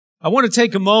I want to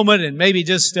take a moment and maybe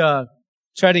just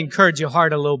try to encourage your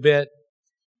heart a little bit.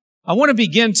 I want to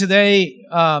begin today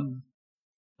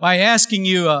by asking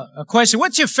you a question.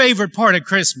 What's your favorite part of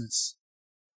Christmas?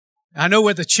 I know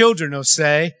what the children will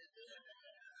say.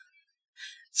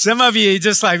 Some of you are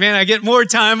just like, man, I get more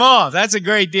time off. That's a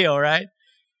great deal, right?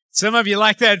 Some of you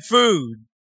like that food.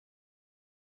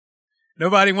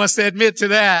 Nobody wants to admit to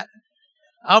that.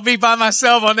 I'll be by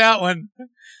myself on that one.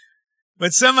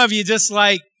 But some of you just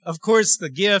like, of course, the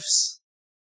gifts,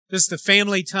 just the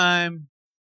family time.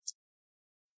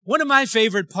 One of my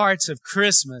favorite parts of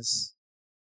Christmas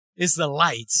is the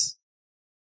lights.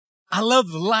 I love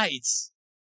the lights.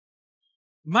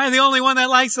 Am I the only one that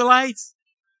likes the lights?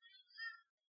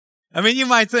 I mean, you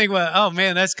might think, well, oh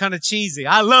man, that's kind of cheesy.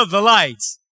 I love the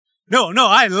lights. No,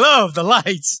 I love the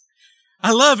lights.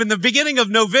 I love in the beginning of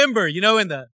November,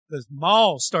 and the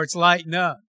mall starts lighting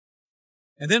up.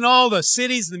 And then all the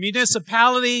cities, the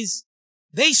municipalities,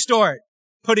 they start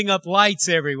putting up lights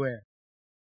everywhere.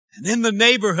 And then the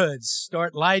neighborhoods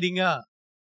start lighting up.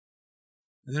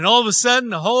 And then all of a sudden,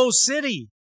 the whole city,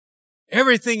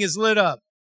 everything is lit up.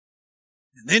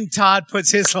 And then Todd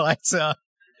puts his lights up.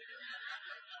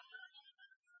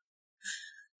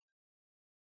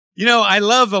 I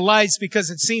love the lights because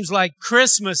it seems like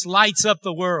Christmas lights up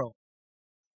the world.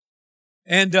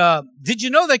 And did you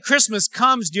know that Christmas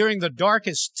comes during the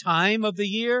darkest time of the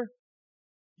year?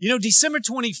 December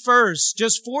 21st,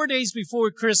 just 4 days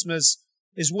before Christmas,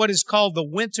 is what is called the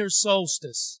winter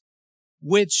solstice,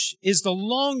 which is the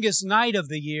longest night of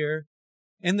the year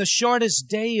and the shortest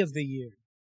day of the year.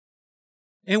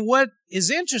 And what is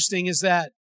interesting is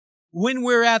that when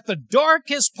we're at the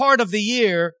darkest part of the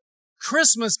year,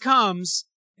 Christmas comes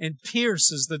and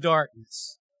pierces the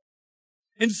darkness.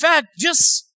 In fact,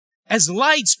 just as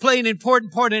lights play an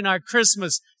important part in our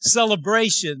Christmas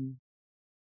celebration,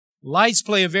 lights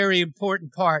play a very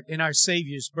important part in our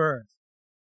Savior's birth.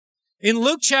 In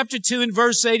Luke chapter 2 and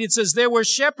verse 8, it says, "There were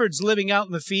shepherds living out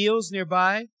in the fields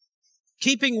nearby,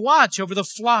 keeping watch over the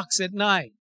flocks at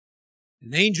night.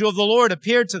 An angel of the Lord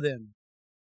appeared to them,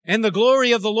 and the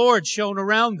glory of the Lord shone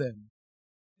around them.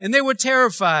 And they were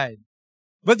terrified.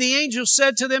 But the angel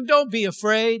said to them, 'Don't be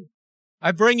afraid.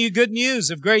 I bring you good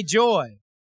news of great joy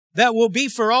that will be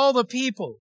for all the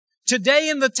people. Today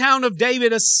in the town of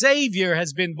David, a Savior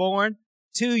has been born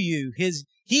to you.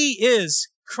 He is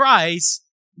Christ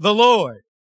the Lord.'"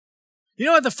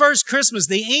 At the first Christmas,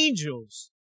 the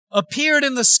angels appeared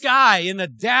in the sky in a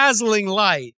dazzling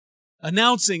light,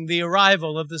 announcing the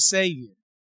arrival of the Savior.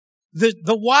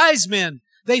 The wise men,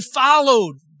 they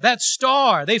followed that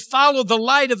star. They followed the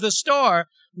light of the star,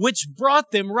 which brought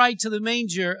them right to the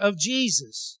manger of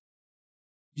Jesus.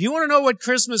 Do you want to know what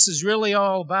Christmas is really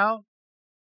all about?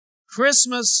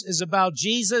 Christmas is about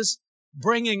Jesus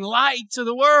bringing light to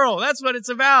the world. That's what it's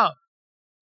about.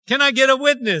 Can I get a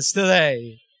witness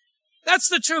today? That's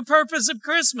the true purpose of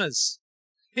Christmas.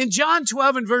 In John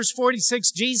 12 and verse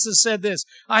 46, Jesus said this,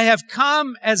 "I have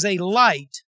come as a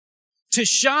light to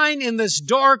shine in this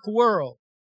dark world,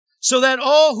 so that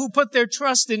all who put their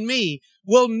trust in me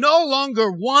will no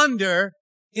longer wander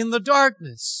in the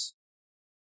darkness."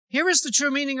 Here is the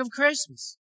true meaning of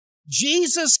Christmas.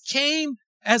 Jesus came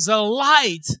as a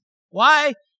light.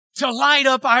 Why? To light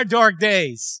up our dark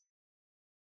days.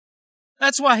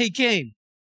 That's why He came.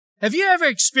 Have you ever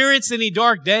experienced any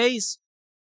dark days?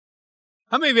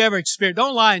 How many of you ever experienced?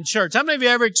 Don't lie in church. How many of you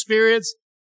ever experienced?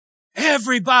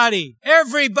 Everybody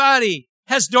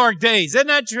has dark days. Isn't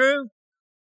that true?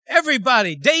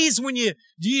 Everybody. Days when you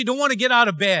don't want to get out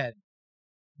of bed.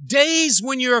 Days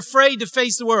when you're afraid to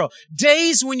face the world.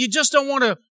 Days when you just don't want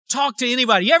to talk to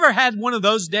anybody. You ever had one of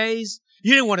those days?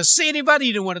 You didn't want to see anybody.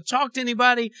 You didn't want to talk to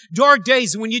anybody. Dark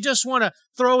days when you just want to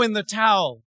throw in the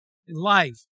towel in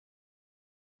life.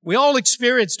 We all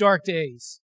experience dark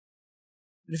days.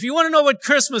 And if you want to know what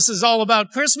Christmas is all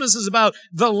about, Christmas is about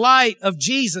the light of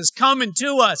Jesus coming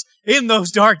to us in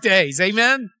those dark days.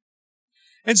 Amen?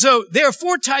 And so there are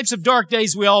 4 types of dark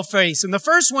days we all face. And the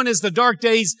first one is the dark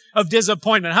days of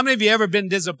disappointment. How many of you ever been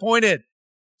disappointed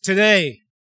today?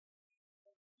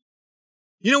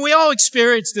 We all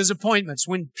experience disappointments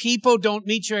when people don't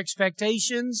meet your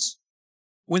expectations,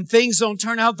 when things don't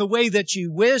turn out the way that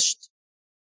you wished,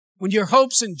 when your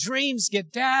hopes and dreams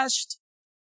get dashed.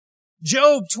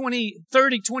 Job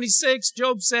 30:26,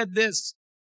 Job said this.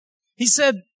 He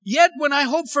said, "Yet when I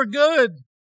hoped for good,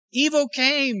 evil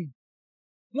came.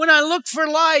 When I looked for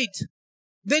light,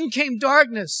 then came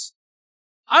darkness."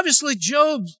 Obviously,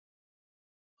 Job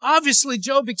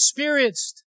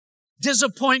experienced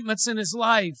disappointments in his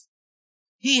life.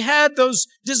 He had those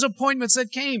disappointments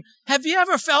that came. Have you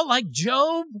ever felt like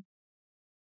Job?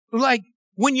 Like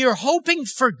when you're hoping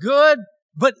for good,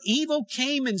 but evil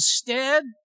came instead.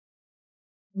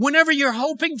 Whenever you're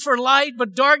hoping for light,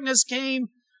 but darkness came.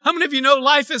 How many of you know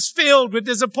life is filled with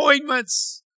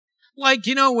disappointments? Like,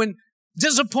 when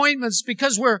disappointments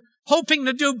because we're hoping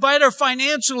to do better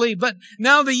financially, but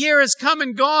now the year has come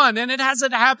and gone and it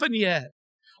hasn't happened yet.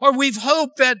 Or we've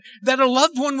hoped that a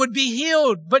loved one would be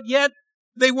healed, but yet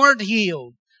they weren't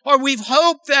healed. Or we've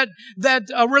hoped that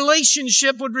a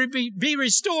relationship would be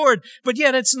restored, but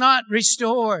yet it's not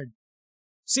restored.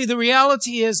 See, the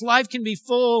reality is life can be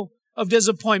full of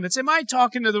disappointments. Am I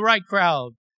talking to the right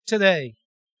crowd today?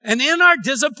 And in our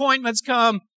disappointments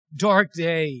come dark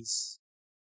days.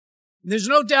 There's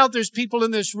no doubt there's people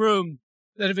in this room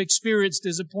that have experienced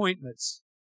disappointments.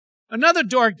 Another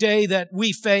dark day that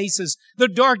we face is the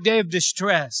dark day of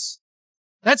distress.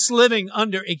 That's living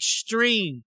under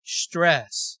extreme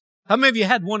stress. How many of you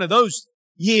had one of those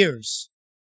years?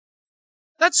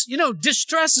 That's,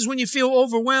 distress is when you feel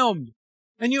overwhelmed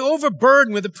and you're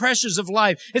overburdened with the pressures of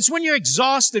life. It's when you're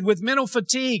exhausted with mental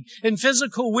fatigue and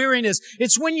physical weariness.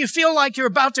 It's when you feel like you're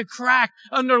about to crack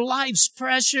under life's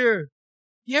pressure.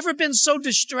 You ever been so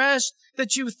distressed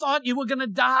that you thought you were going to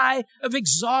die of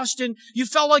exhaustion? You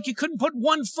felt like you couldn't put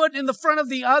one foot in the front of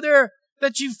the other,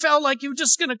 that you felt like you were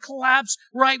just going to collapse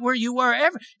right where you were.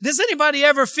 Does anybody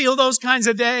ever feel those kinds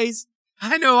of days?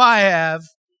 I know I have.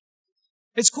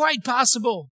 It's quite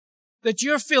possible that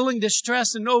you're feeling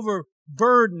distressed and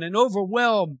overburdened and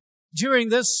overwhelmed during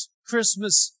this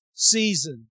Christmas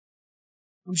season.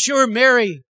 I'm sure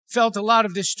Mary felt a lot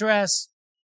of distress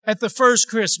at the first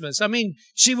Christmas. I mean,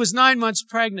 she was 9 months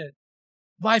pregnant.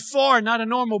 By far not a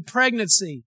normal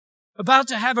pregnancy. About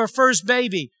to have her first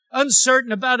baby.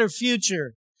 Uncertain about her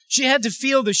future. She had to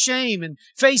feel the shame and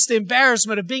face the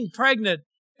embarrassment of being pregnant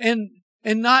and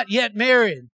not yet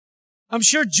married. I'm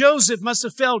sure Joseph must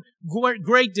have felt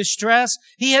great distress.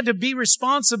 He had to be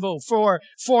responsible for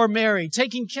Mary,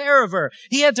 taking care of her.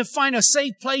 He had to find a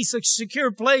safe place, a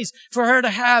secure place for her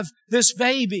to have this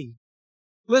baby.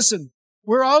 Listen,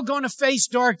 we're all going to face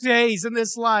dark days in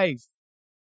this life.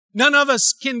 None of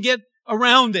us can get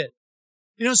around it.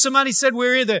 Somebody said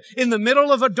we're either in the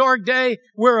middle of a dark day,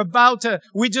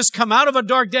 we just come out of a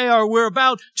dark day, or we're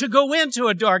about to go into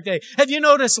a dark day. Have you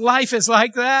noticed life is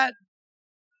like that?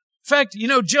 In fact,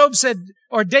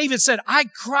 David said, I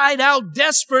cried out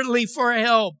desperately for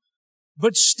help,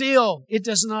 but still it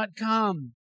does not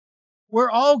come. We're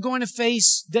all going to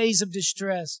face days of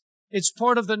distress. It's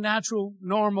part of the natural,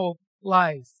 normal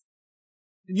life.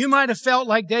 And you might have felt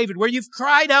like David, where you've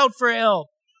cried out for help,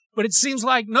 but it seems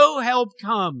like no help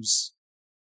comes.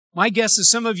 My guess is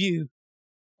some of you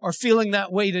are feeling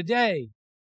that way today.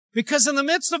 Because in the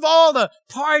midst of all the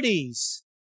parties,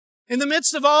 in the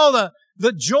midst of all the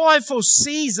joyful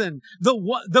season,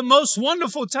 the most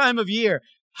wonderful time of year,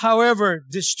 however,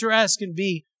 distress can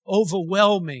be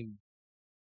overwhelming.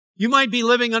 You might be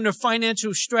living under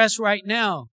financial stress right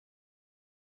now.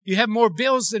 You have more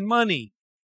bills than money.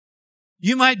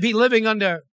 You might be living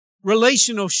under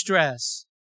relational stress.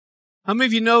 How many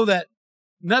of you know that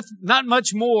not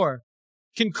much more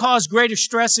can cause greater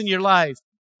stress in your life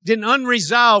than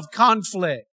unresolved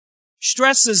conflict,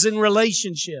 stresses in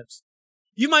relationships?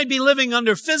 You might be living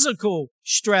under physical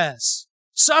stress,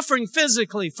 suffering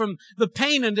physically from the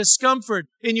pain and discomfort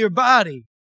in your body.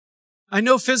 I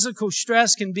know physical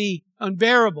stress can be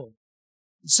unbearable.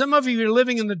 Some of you are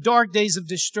living in the dark days of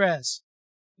distress,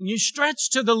 and you stretch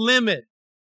to the limit,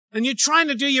 and you're trying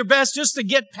to do your best just to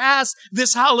get past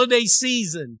this holiday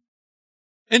season.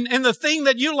 And the thing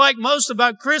that you like most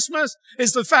about Christmas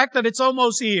is the fact that it's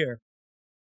almost here.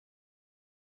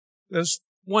 There's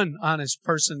one honest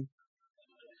person.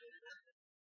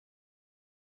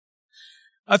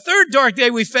 A third dark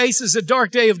day we face is a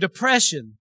dark day of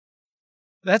depression.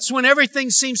 That's when everything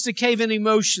seems to cave in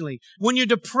emotionally. When you're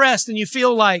depressed and you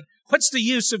feel like, what's the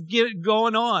use of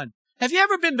going on? Have you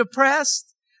ever been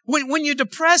depressed? When you're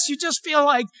depressed, you just feel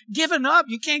like giving up.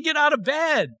 You can't get out of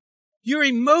bed. You're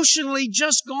emotionally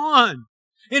just gone.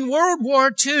 In World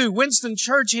War II, Winston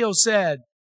Churchill said,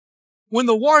 when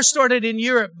the war started in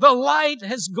Europe, the light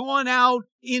has gone out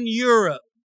in Europe.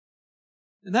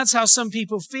 And that's how some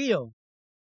people feel.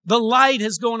 The light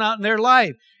has gone out in their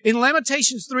life. In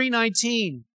Lamentations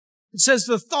 3:19, it says,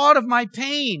 the thought of my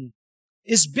pain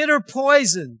is bitter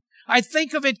poison. I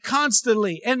think of it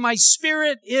constantly, and my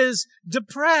spirit is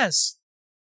depressed.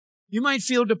 You might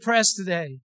feel depressed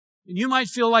today, and you might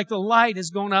feel like the light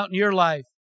has gone out in your life.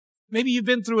 Maybe you've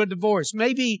been through a divorce.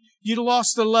 Maybe you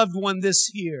lost a loved one this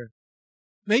year.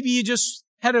 Maybe you just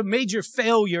had a major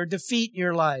failure, defeat in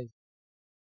your life.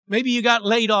 Maybe you got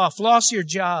laid off, lost your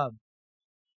job.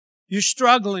 You're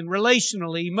struggling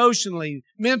relationally, emotionally,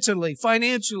 mentally,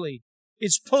 financially.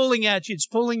 It's pulling at you. It's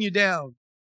pulling you down.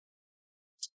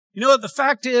 You know what the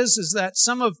fact is that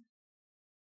some of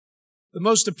the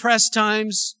most depressed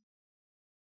times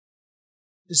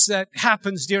is that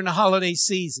happens during the holiday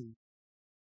season.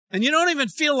 And you don't even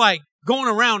feel like going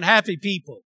around happy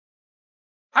people.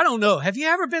 I don't know. Have you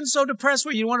ever been so depressed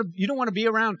where you don't want to be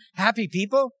around happy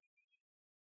people?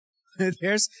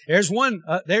 There's one.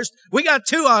 We got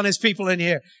two honest people in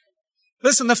here.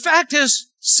 Listen, the fact is,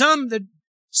 some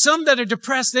that are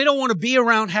depressed, they don't want to be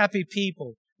around happy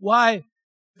people. Why?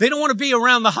 They don't want to be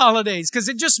around the holidays because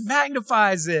it just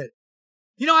magnifies it.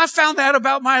 You know, I found that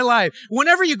about my life.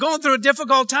 Whenever you're going through a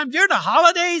difficult time during the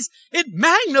holidays, it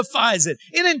magnifies it.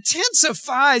 It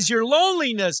intensifies your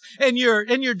loneliness and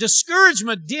your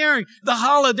discouragement during the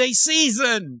holiday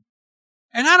season.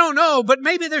 And I don't know, but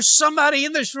maybe there's somebody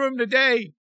in this room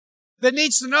today that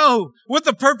needs to know what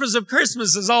the purpose of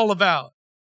Christmas is all about.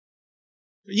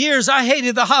 For years, I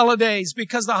hated the holidays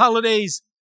because the holidays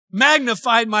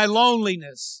magnified my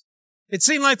loneliness. It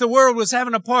seemed like the world was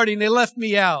having a party and they left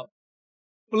me out.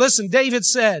 But listen, David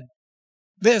said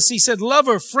this. He said,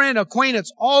 lover, friend,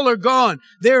 acquaintance, all are gone.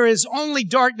 There is only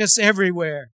darkness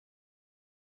everywhere.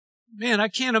 Man, I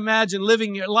can't imagine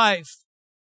living your life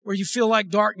where you feel like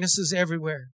darkness is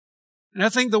everywhere. And I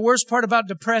think the worst part about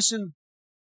depression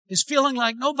is feeling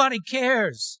like nobody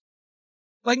cares.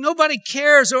 Like nobody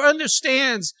cares or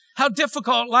understands how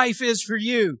difficult life is for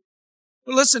you.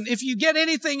 But listen, if you get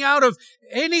anything out of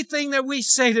anything that we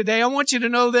say today, I want you to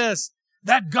know this,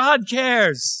 that God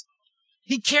cares.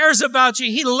 He cares about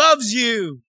you. He loves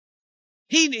you.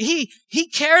 He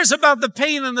cares about the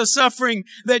pain and the suffering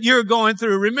that you're going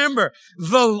through. Remember,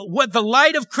 what the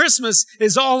light of Christmas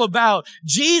is all about.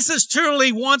 Jesus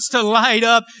truly wants to light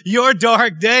up your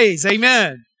dark days.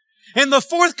 Amen. And the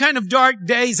fourth kind of dark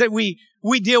days that we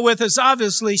deal with is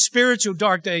obviously spiritual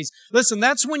dark days. Listen,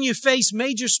 that's when you face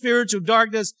major spiritual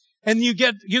darkness and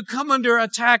you come under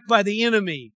attack by the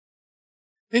enemy.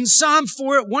 In Psalm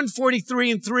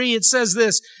 143:3, it says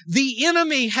this, the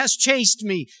enemy has chased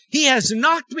me. He has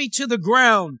knocked me to the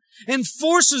ground and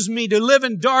forces me to live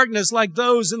in darkness like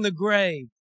those in the grave.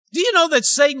 Do you know that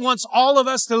Satan wants all of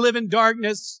us to live in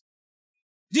darkness?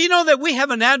 Do you know that we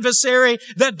have an adversary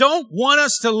that don't want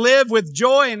us to live with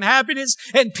joy and happiness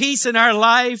and peace in our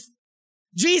life?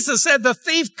 Jesus said the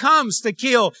thief comes to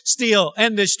kill, steal,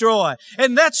 and destroy.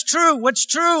 And that's true. What's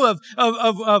true of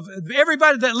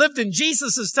everybody that lived in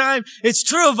Jesus' time, it's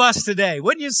true of us today.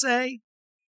 Wouldn't you say?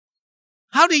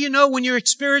 How do you know when you're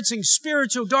experiencing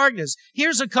spiritual darkness?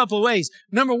 Here's a couple of ways.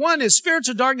 Number one is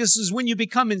spiritual darkness is when you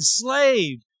become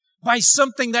enslaved by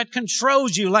something that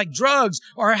controls you, like drugs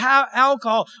or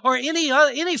alcohol or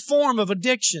any form of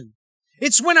addiction.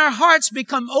 It's when our hearts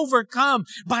become overcome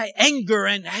by anger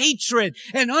and hatred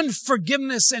and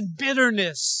unforgiveness and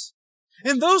bitterness.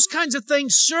 And those kinds of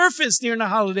things surface during the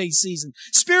holiday season.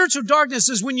 Spiritual darkness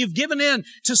is when you've given in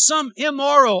to some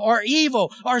immoral or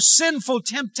evil or sinful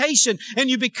temptation and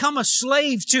you become a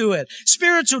slave to it.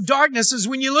 Spiritual darkness is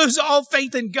when you lose all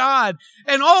faith in God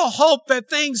and all hope that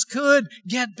things could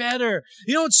get better.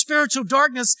 You know what? Spiritual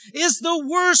darkness is the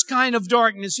worst kind of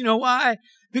darkness. You know why?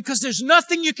 Because there's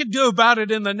nothing you can do about it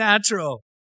in the natural.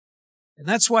 And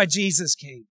that's why Jesus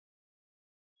came.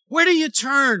 Where do you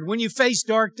turn when you face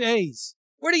dark days?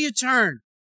 Where do you turn?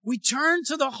 We turn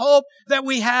to the hope that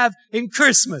we have in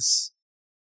Christmas.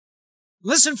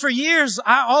 Listen, for years,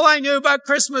 all I knew about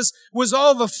Christmas was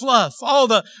all the fluff, all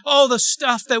the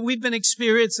stuff that we've been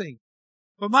experiencing.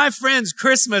 But my friends,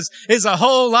 Christmas is a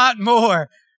whole lot more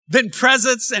than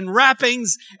presents and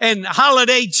wrappings and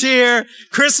holiday cheer.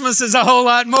 Christmas is a whole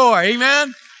lot more.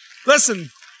 Amen? Listen,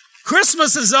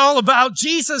 Christmas is all about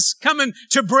Jesus coming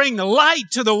to bring light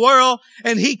to the world,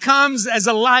 and He comes as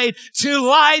a light to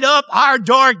light up our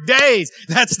dark days.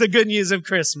 That's the good news of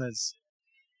Christmas.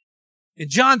 In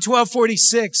John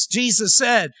 12:46, Jesus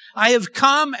said, I have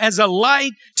come as a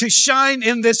light to shine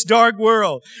in this dark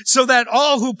world, so that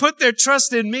all who put their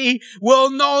trust in me will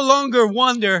no longer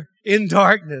wander in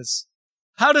darkness.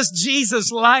 How does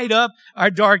Jesus light up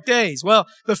our dark days? Well,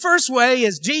 the first way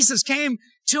is Jesus came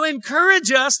to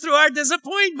encourage us through our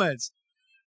disappointments.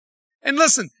 And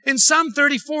listen, in Psalm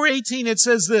 34:18, it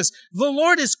says this, the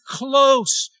Lord is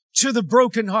close to the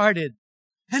brokenhearted,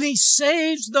 and He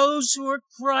saves those who are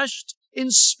crushed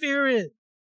in spirit.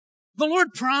 The Lord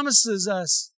promises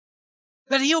us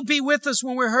that He'll be with us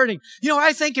when we're hurting. You know,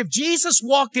 I think if Jesus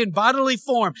walked in bodily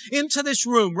form into this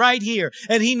room right here,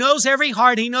 and He knows every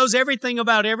heart, He knows everything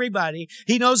about everybody,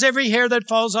 He knows every hair that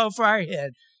falls off our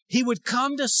head, He would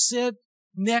come to sit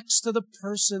next to the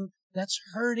person that's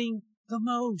hurting the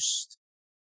most.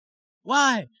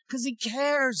 Why? Because He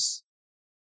cares.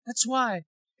 That's why.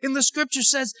 And the scripture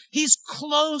says He's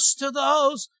close to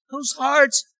those whose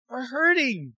hearts are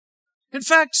hurting. In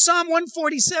fact, Psalm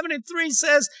 147:3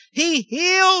 says He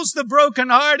heals the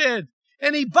brokenhearted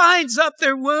and He binds up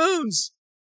their wounds.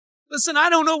 Listen, I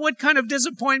don't know what kind of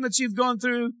disappointments you've gone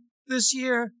through this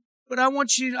year, but I want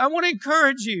to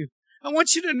encourage you. I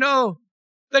want you to know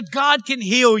that God can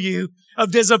heal you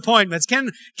of disappointments.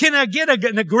 Can I get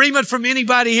an agreement from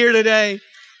anybody here today?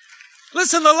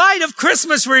 Listen, the light of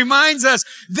Christmas reminds us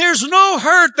there's no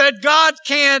hurt that God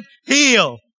can't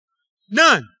heal.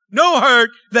 None. No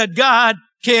hurt that God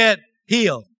can't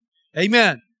heal.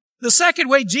 Amen. The second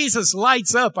way Jesus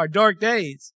lights up our dark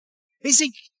days is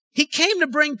He came to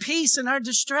bring peace in our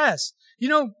distress. You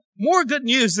know, more good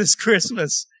news this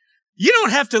Christmas. You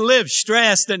don't have to live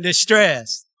stressed and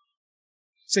distressed.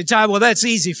 Say, Todd, well, that's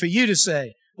easy for you to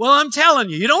say. Well, I'm telling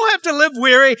you, you don't have to live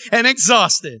weary and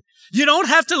exhausted. You don't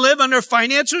have to live under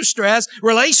financial stress,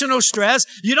 relational stress.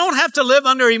 You don't have to live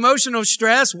under emotional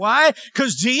stress. Why?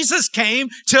 Because Jesus came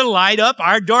to light up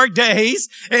our dark days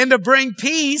and to bring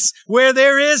peace where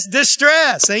there is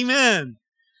distress. Amen.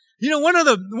 You know, one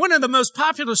of the most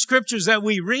popular scriptures that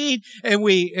we read and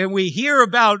we hear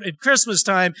about at Christmas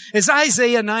time is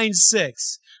Isaiah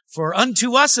 9:6. For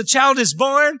unto us a child is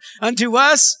born, unto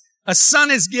us a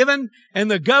son is given, and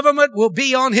the government will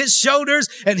be on His shoulders,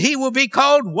 and He will be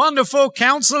called Wonderful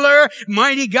Counselor,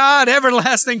 Mighty God,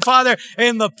 Everlasting Father,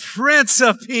 and the Prince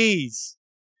of Peace.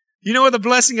 You know what the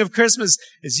blessing of Christmas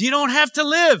is? You don't have to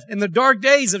live in the dark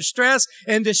days of stress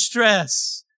and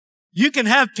distress. You can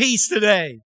have peace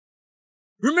today.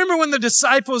 Remember when the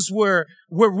disciples were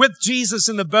with Jesus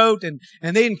in the boat and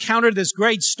they encountered this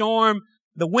great storm?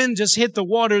 The wind just hit the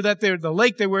water the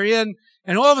lake they were in.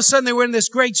 And all of a sudden they were in this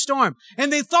great storm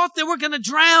and they thought they were going to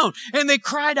drown and they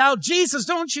cried out, Jesus,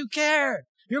 don't you care?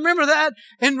 You remember that?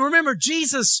 And remember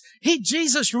Jesus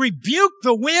rebuked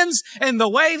the winds and the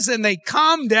waves and they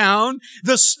calmed down.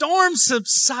 The storm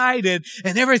subsided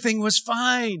and everything was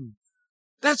fine.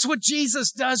 That's what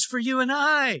Jesus does for you and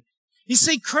I. You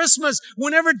see, Christmas,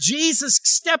 whenever Jesus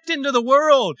stepped into the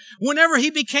world, whenever He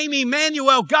became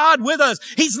Emmanuel, God with us,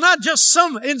 He's not just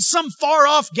in some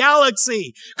far-off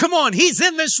galaxy. Come on, He's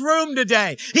in this room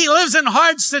today. He lives in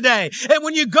hearts today. And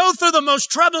when you go through the most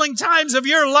troubling times of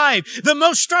your life, the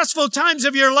most stressful times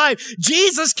of your life,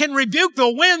 Jesus can rebuke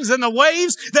the winds and the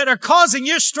waves that are causing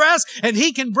you stress, and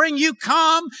He can bring you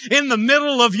calm in the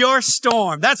middle of your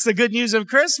storm. That's the good news of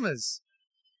Christmas.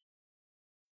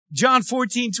 John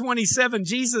 14:27,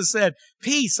 Jesus said,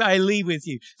 peace I leave with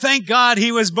you. Thank God He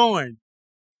was born.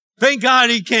 Thank God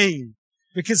He came.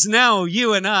 Because now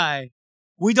you and I,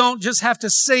 we don't just have to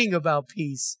sing about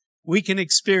peace. We can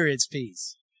experience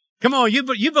peace. Come on,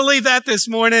 you believe that this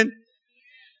morning?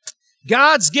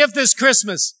 God's gift this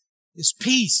Christmas is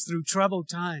peace through troubled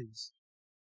times.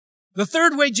 The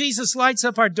third way Jesus lights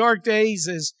up our dark days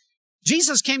is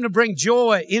Jesus came to bring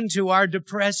joy into our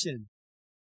depression.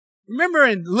 Remember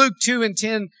in Luke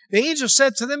 2:10, the angel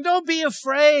said to them, don't be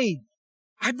afraid.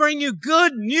 I bring you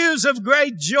good news of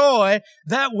great joy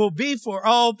that will be for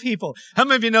all people. How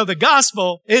many of you know the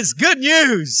gospel is good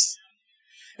news?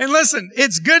 And listen,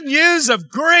 it's good news of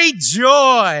great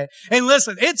joy. And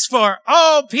listen, it's for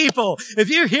all people. If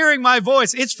you're hearing my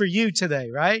voice, it's for you today,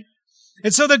 right?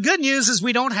 And so the good news is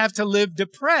we don't have to live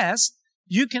depressed.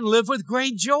 You can live with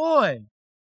great joy.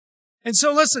 And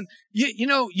so listen, you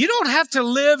don't have to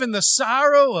live in the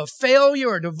sorrow of failure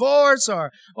or divorce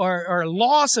or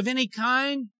loss of any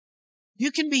kind.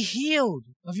 You can be healed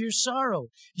of your sorrow.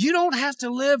 You don't have to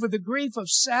live with the grief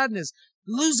of sadness,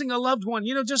 losing a loved one.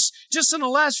 You know, just in the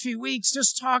last few weeks,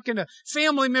 just talking to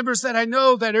family members that I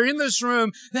know that are in this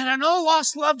room that I know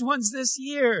lost loved ones this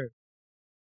year.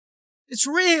 It's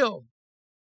real.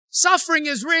 Suffering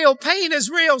is real. Pain is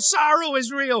real. Sorrow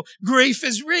is real. Grief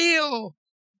is real.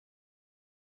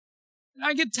 And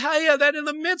I can tell you that in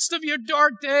the midst of your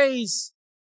dark days,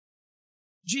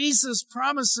 Jesus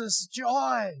promises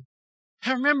joy.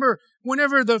 I remember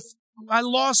whenever I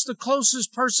lost the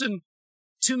closest person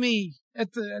to me that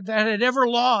had ever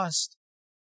lost.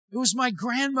 It was my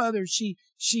grandmother. She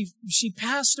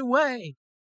passed away.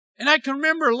 And I can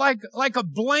remember like a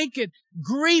blanket,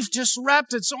 grief just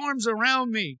wrapped its arms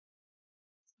around me.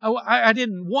 I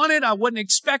didn't want it. I wasn't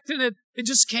expecting it. It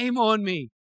just came on me.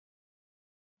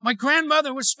 My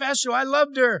grandmother was special. I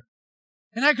loved her.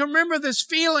 And I can remember this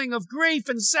feeling of grief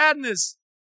and sadness.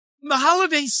 In the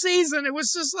holiday season, it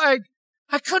was just like,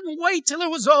 I couldn't wait till it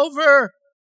was over.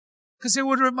 Because it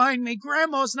would remind me,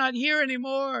 Grandma's not here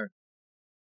anymore.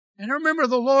 And I remember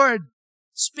the Lord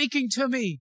speaking to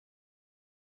me.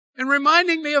 and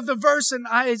reminding me of the verse in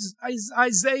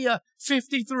Isaiah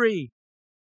 53.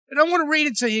 And I want to read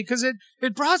it to you because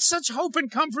it brought such hope and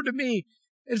comfort to me.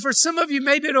 And for some of you,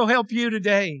 maybe it'll help you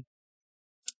today.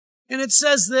 And it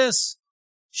says this,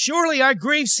 surely our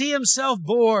griefs he himself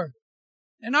bore,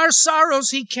 and our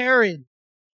sorrows he carried.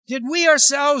 Yet we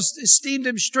ourselves esteemed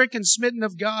him stricken, smitten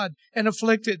of God, and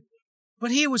afflicted.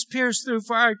 But he was pierced through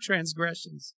for our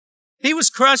transgressions. He was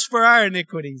crushed for our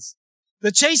iniquities.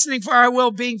 The chastening for our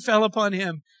well-being fell upon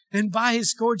him, and by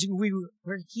his scourging we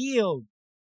were healed.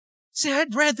 See,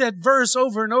 I'd read that verse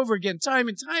over and over again, time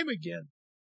and time again.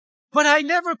 But I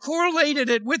never correlated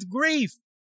it with grief.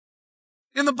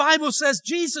 And the Bible says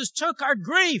Jesus took our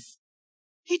grief.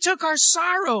 He took our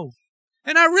sorrow.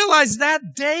 And I realized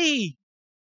that day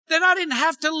that I didn't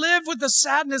have to live with the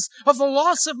sadness of the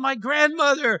loss of my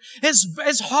grandmother.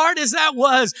 As hard as that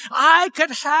was, I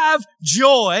could have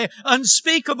joy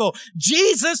unspeakable.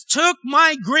 Jesus took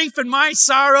my grief and my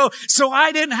sorrow so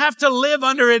I didn't have to live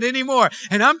under it anymore.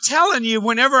 And I'm telling you,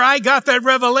 whenever I got that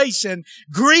revelation,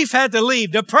 grief had to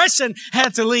leave, depression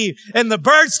had to leave, and the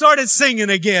birds started singing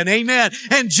again. Amen.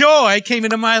 And joy came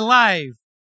into my life.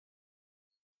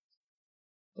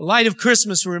 The light of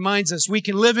Christmas reminds us we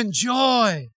can live in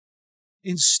joy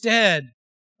instead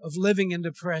of living in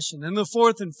depression. And the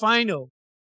fourth and final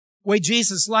way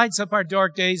Jesus lights up our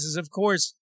dark days is, of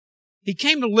course, he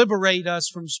came to liberate us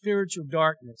from spiritual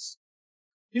darkness.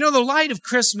 You know, the light of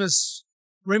Christmas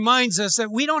reminds us that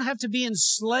we don't have to be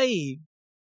enslaved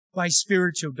by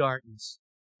spiritual darkness.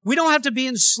 We don't have to be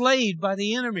enslaved by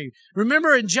the enemy.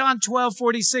 Remember in John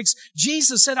 12:46,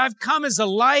 Jesus said, I've come as a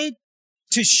light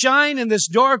to shine in this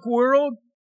dark world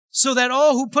so that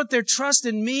all who put their trust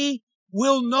in me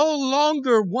will no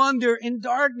longer wander in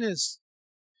darkness.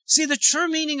 See, the true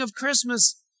meaning of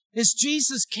Christmas is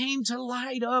Jesus came to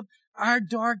light up our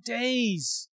dark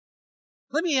days.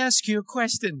 Let me ask you a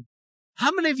question.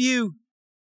 How many of you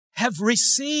have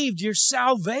received your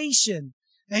salvation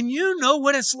and you know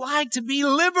what it's like to be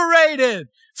liberated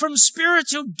from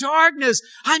spiritual darkness?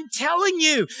 I'm telling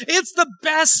you, it's the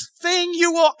best thing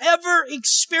you will ever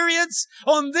experience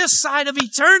on this side of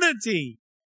eternity.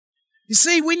 You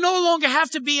see, we no longer have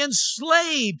to be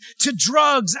enslaved to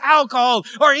drugs, alcohol,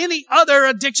 or any other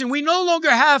addiction. We no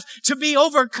longer have to be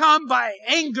overcome by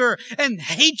anger and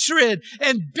hatred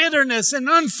and bitterness and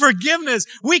unforgiveness.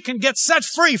 We can get set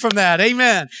free from that.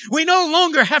 Amen. We no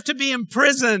longer have to be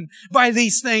imprisoned by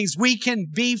these things. We can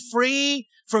be free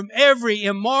from every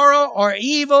immoral or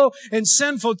evil and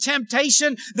sinful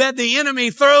temptation that the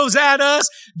enemy throws at us.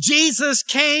 Jesus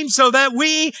came so that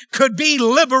we could be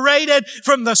liberated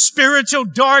from the spiritual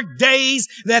dark days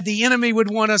that the enemy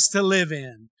would want us to live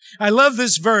in. I love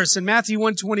this verse in Matthew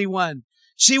 1:21.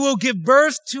 She will give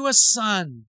birth to a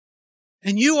son,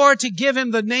 and you are to give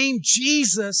him the name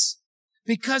Jesus,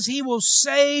 because he will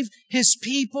save his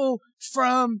people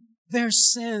from their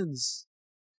sins.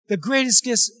 The greatest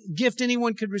gift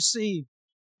anyone could receive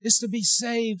is to be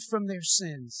saved from their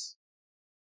sins.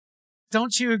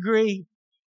 Don't you agree?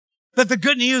 But the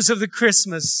good news of the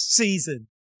Christmas season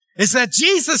is that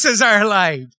Jesus is our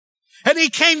light. And he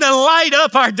came to light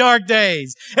up our dark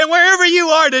days. And wherever you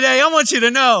are today, I want you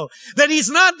to know that he's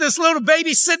not this little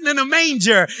baby sitting in a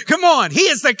manger. Come on. He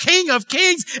is the King of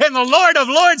Kings and the Lord of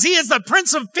Lords. He is the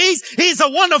Prince of Peace. He's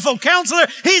a wonderful counselor.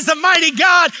 He's the mighty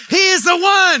God. He is the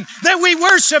one that we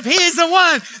worship. He is the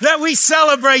one that we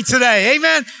celebrate today.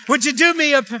 Amen. Would you do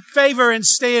me a favor and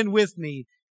stand with me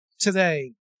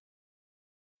today?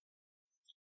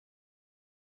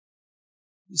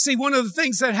 You see, one of the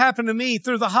things that happened to me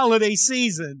through the holiday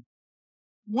season,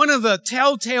 one of the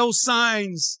telltale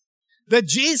signs that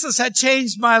Jesus had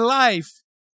changed my life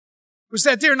was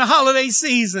that during the holiday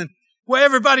season, where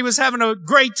everybody was having a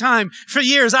great time, for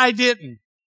years I didn't.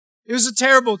 It was a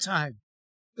terrible time.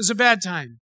 It was a bad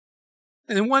time.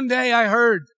 And then one day I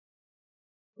heard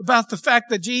about the fact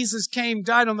that Jesus came,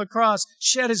 died on the cross,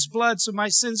 shed his blood so my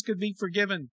sins could be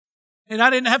forgiven. And I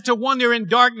didn't have to wander in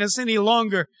darkness any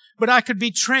longer, but I could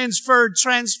be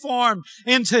transformed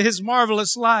into his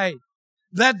marvelous light.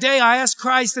 That day I asked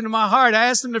Christ into my heart. I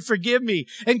asked him to forgive me.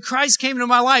 And Christ came into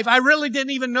my life. I really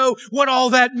didn't even know what all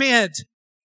that meant.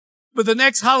 But the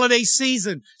next holiday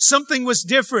season, something was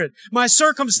different. My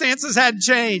circumstances hadn't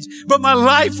changed, but my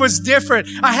life was different.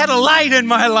 I had a light in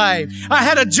my life. I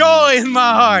had a joy in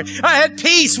my heart. I had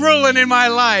peace ruling in my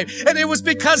life. And it was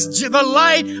because the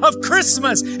light of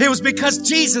Christmas. It was because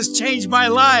Jesus changed my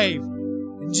life.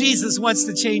 And Jesus wants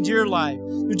to change your life.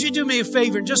 Would you do me a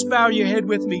favor and just bow your head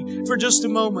with me for just a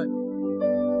moment?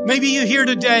 Maybe you're here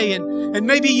today and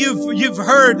maybe you've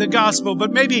heard the gospel,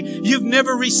 but maybe you've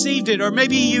never received it, or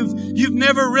maybe you've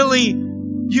never really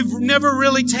you've never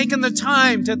really taken the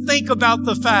time to think about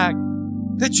the fact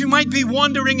that you might be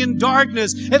wandering in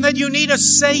darkness and that you need a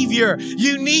Savior.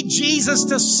 You need Jesus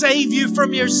to save you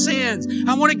from your sins.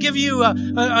 I want to give you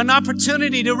an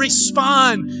opportunity to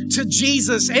respond to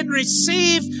Jesus and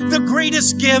receive the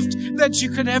greatest gift that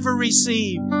you could ever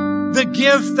receive. The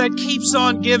gift that keeps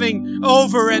on giving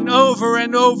over and over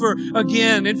and over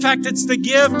again. In fact, it's the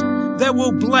gift that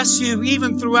will bless you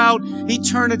even throughout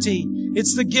eternity.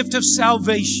 It's the gift of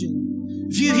salvation.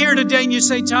 If you're here today and you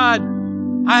say, Todd,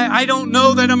 I don't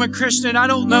know that I'm a Christian. I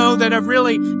don't know that I've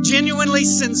really genuinely,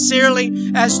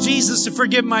 sincerely asked Jesus to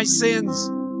forgive my sins.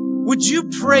 Would you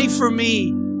pray for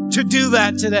me to do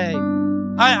that today?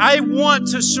 I want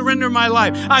to surrender my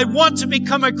life. I want to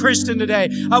become a Christian today.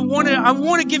 I want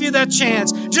to give you that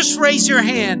chance. Just raise your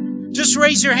hand. Just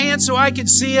raise your hand so I can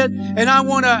see it. And I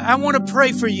want to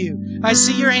pray for you. I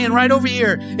see your hand right over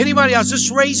here. Anybody else,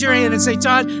 just raise your hand and say,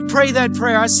 Todd, pray that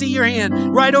prayer. I see your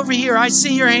hand right over here. I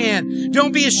see your hand.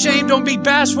 Don't be ashamed. Don't be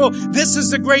bashful. This is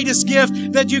the greatest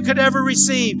gift that you could ever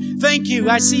receive. Thank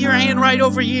you. I see your hand right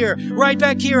over here. Right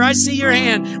back here. I see your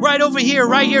hand right over here.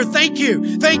 Right here. Thank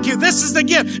you. Thank you. This is the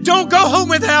gift. Don't go home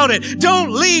without it.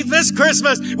 Don't leave this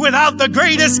Christmas without the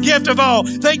greatest gift of all.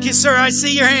 Thank you, sir. I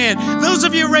see your hand. Those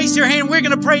of you raise your hand. We're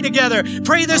going to pray together.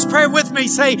 Pray this prayer with me.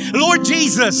 Say, Lord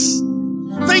Jesus,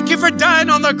 thank you for dying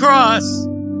on the cross.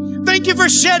 Thank you for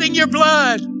shedding your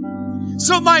blood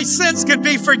so my sins could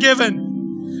be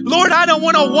forgiven. Lord, I don't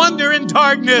want to wander in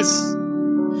darkness.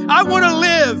 I want to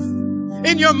live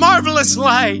in your marvelous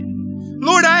light.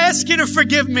 Lord, I ask you to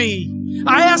forgive me.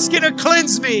 I ask you to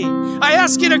cleanse me. I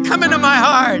ask you to come into my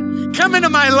heart, come into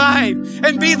my life,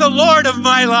 and be the Lord of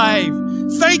my life.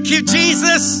 Thank you,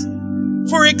 Jesus,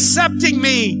 for accepting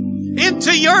me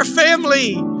into your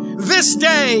family this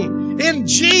day. In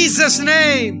Jesus'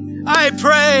 name, I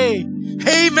pray.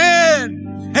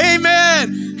 Amen.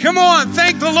 Amen. Come on.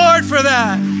 Thank the Lord for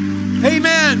that.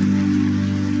 Amen.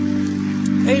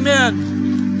 Amen.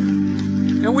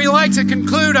 And we like to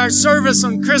conclude our service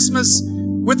on Christmas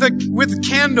with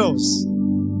candles.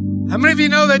 How many of you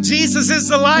know that Jesus is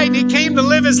the light and He came to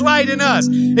live His light in us?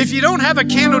 If you don't have a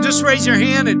candle, just raise your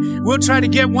hand and we'll try to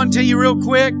get one to you real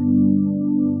quick.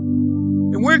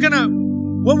 And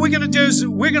what we're going to do is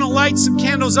we're going to light some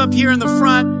candles up here in the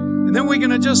front, and then we're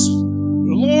going to just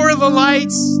lower the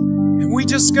lights, and we're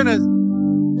just going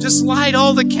to just light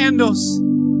all the candles.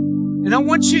 And I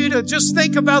want you to just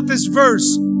think about this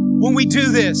verse when we do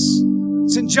this.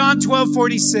 It's in John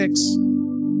 12:46.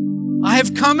 I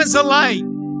have come as a light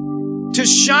to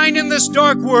shine in this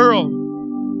dark world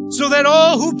so that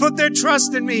all who put their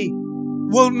trust in me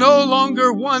will no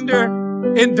longer wander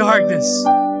in darkness.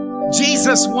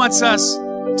 Jesus wants us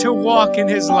to walk in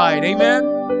His light. Amen.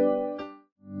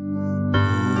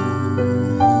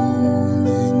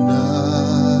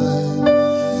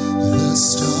 The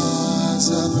stars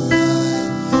are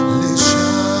brightly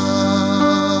shining.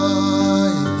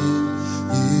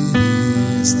 It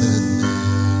is the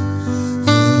name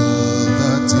of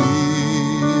our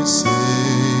dear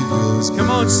Savior's. Come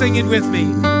on, sing it with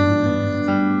me.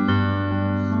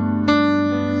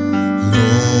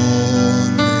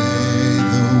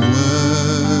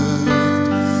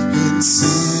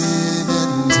 Sin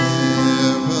and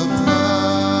terror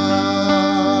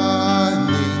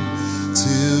pining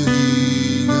till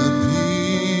He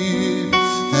appeared,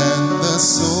 and the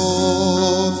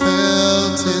soul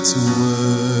felt its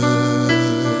worth.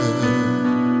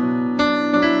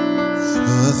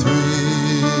 A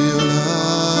thrill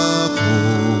of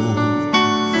hope,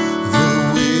 the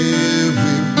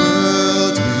weary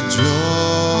world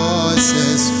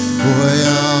rejoices, for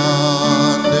yonder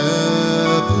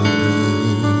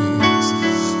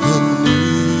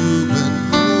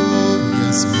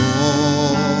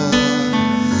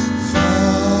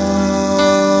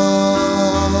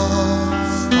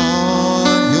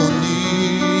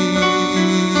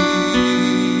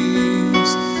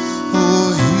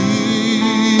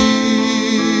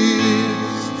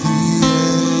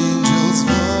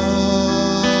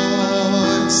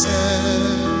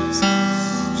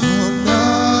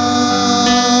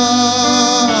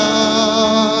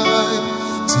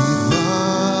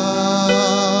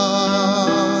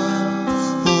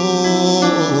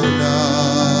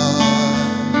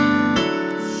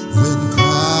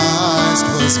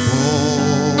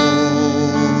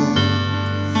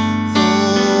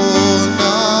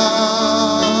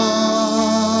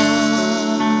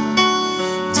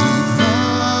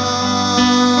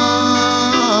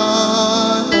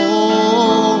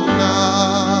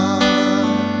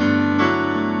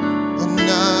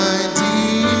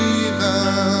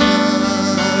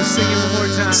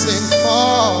sing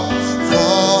fall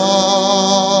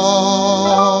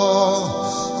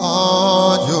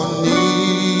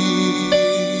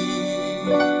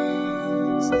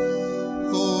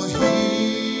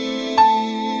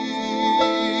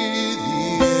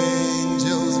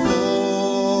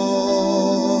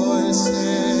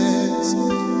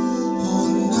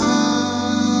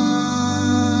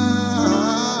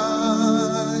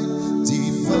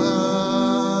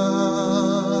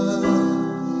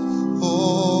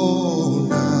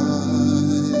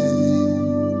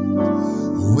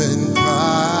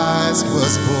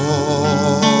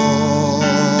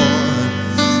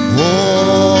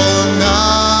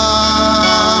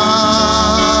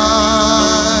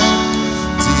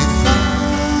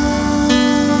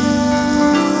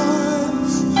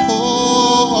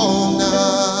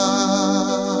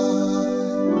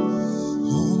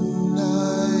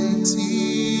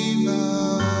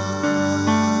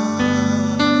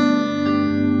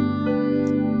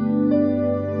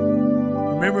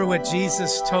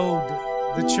told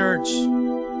the church,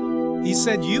 he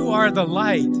said, you are the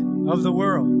light of the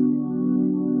world.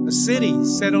 A city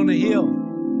set on a hill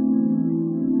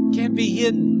can't be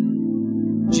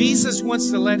hidden. Jesus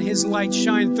wants to let his light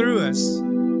shine through us,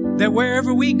 that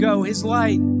wherever we go, his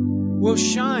light will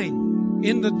shine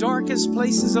in the darkest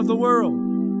places of the world.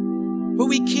 But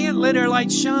we can't let our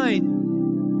light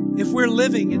shine if we're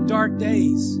living in dark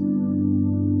days.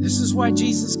 This is why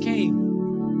Jesus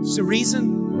came. It's the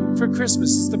reason for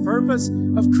Christmas. It's the purpose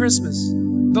of Christmas.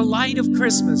 The light of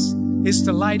Christmas is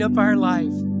to light up our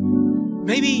life.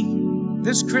 Maybe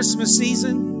this Christmas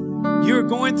season, you're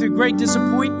going through great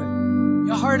disappointment.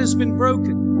 Your heart has been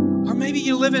broken. Or maybe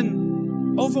you're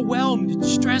living overwhelmed and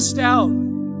stressed out.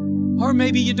 Or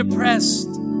maybe you're depressed.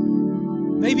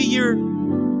 Maybe you're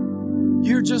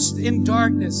just in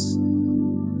darkness.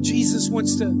 Jesus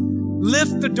wants to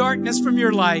lift the darkness from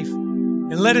your life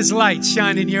and let his light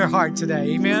shine in your heart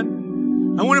today.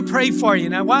 Amen. I want to pray for you.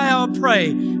 Now, while I'll pray,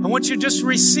 I want you to just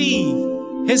receive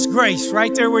his grace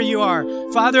right there where you are.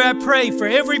 Father, I pray for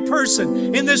every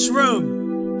person in this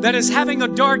room that is having a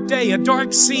dark day, a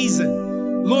dark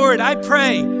season. Lord, I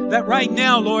pray that right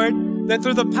now, Lord, that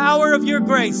through the power of your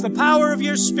grace, the power of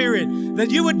your Spirit, that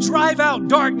you would drive out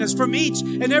darkness from each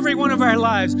and every one of our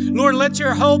lives. Lord, let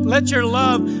your hope, let your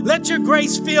love, let your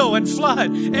grace fill and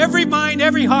flood every mind,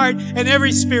 every heart, and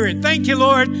every spirit. Thank you,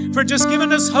 Lord, for just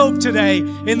giving us hope today.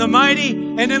 In the mighty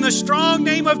and in the strong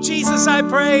name of Jesus, I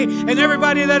pray. And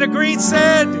everybody that agreed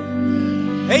said,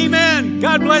 amen.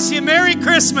 God bless you. Merry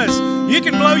Christmas. You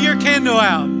can blow your candle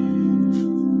out.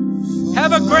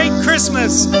 Have a great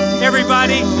Christmas,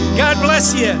 everybody. God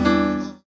bless you.